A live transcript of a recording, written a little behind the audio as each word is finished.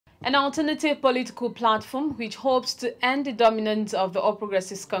An alternative political platform which hopes to end the dominance of the All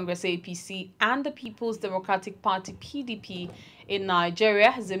Progressives Congress APC and the People's Democratic Party PDP in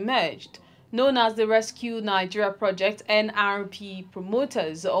Nigeria has emerged. Known as the Rescue Nigeria Project, NRP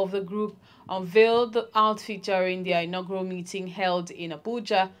promoters of the group unveiled the outfit during their inaugural meeting held in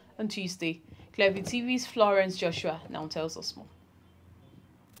Abuja on Tuesday. Clevy TV's Florence Joshua now tells us more.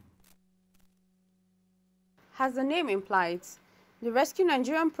 As the name implies, the Rescue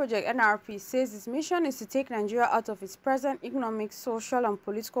Nigerian Project (NRP) says its mission is to take Nigeria out of its present economic, social and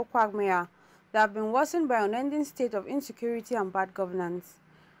political quagmire that have been worsened by an unending state of insecurity and bad governance.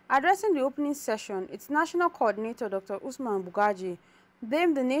 Addressing the opening session, its national coordinator Dr. Usman Bugaji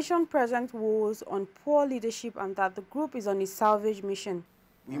blamed the nation's present woes on poor leadership and that the group is on its salvage mission.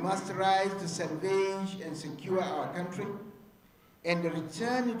 We must rise to salvage and secure our country and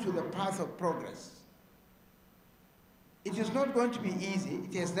return to the path of progress. It is not going to be easy.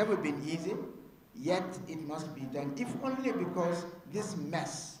 It has never been easy, yet it must be done, if only because this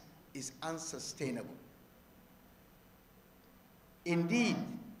mess is unsustainable. Indeed,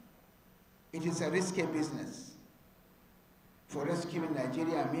 it is a risky business. For rescuing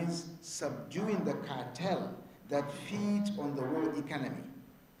Nigeria means subduing the cartel that feeds on the world economy,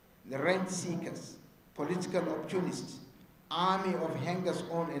 the rent seekers, political opportunists, army of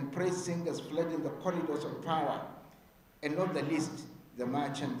hangers-on and praise singers flooding the corridors of power, and not the least, the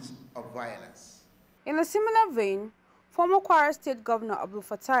merchants of violence. In a similar vein, former Kwara State Governor Abdul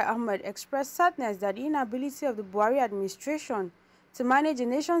Fattah Ahmed expressed sadness that the inability of the Buhari administration to manage the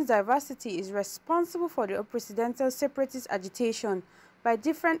nation's diversity is responsible for the unprecedented separatist agitation by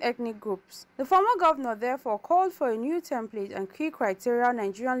different ethnic groups. The former governor therefore called for a new template and key criteria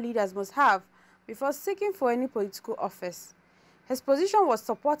Nigerian leaders must have before seeking for any political office. His position was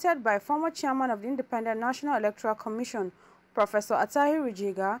supported by former chairman of the Independent National Electoral Commission, Professor Attahiru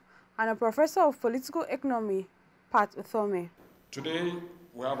Jega, and a professor of political economy, Pat Uthome. Today,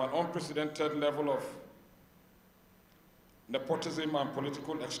 we have an unprecedented level of nepotism and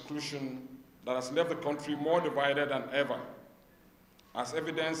political exclusion that has left the country more divided than ever, as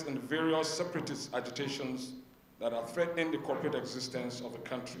evidenced in various separatist agitations that are threatening the corporate existence of the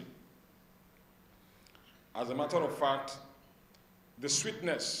country. As a matter of fact, the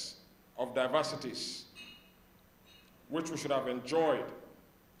sweetness of diversities, which we should have enjoyed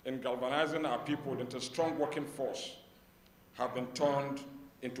in galvanizing our people into a strong working force, have been turned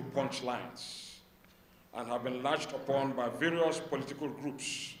into punchlines and have been latched upon by various political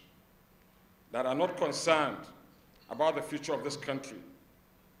groups that are not concerned about the future of this country,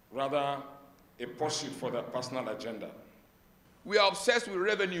 rather a pursuit for their personal agenda. We are obsessed with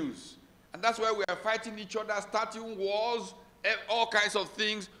revenues, and that's why we are fighting each other, starting wars, all kinds of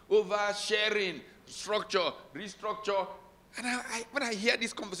things over sharing, structure, restructure. And when I hear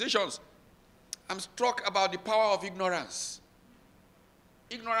these conversations, I'm struck about the power of ignorance.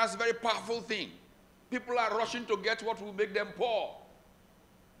 Ignorance is a very powerful thing. People are rushing to get what will make them poor.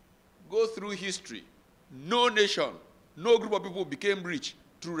 Go through history. No nation, no group of people became rich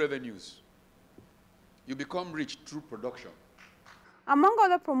through revenues. You become rich through production. Among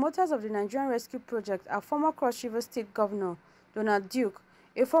other promoters of the Nigerian Rescue Project are former Cross River State Governor Donald Duke,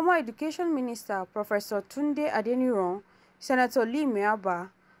 a former Education Minister, Professor Tunde Adeniran, Senator Lee Meaba,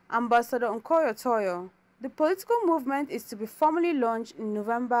 Ambassador Nkoyo Toyo. The political movement is to be formally launched in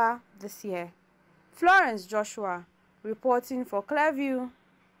November this year. Florence Joshua, reporting for Clearview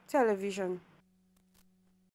Television.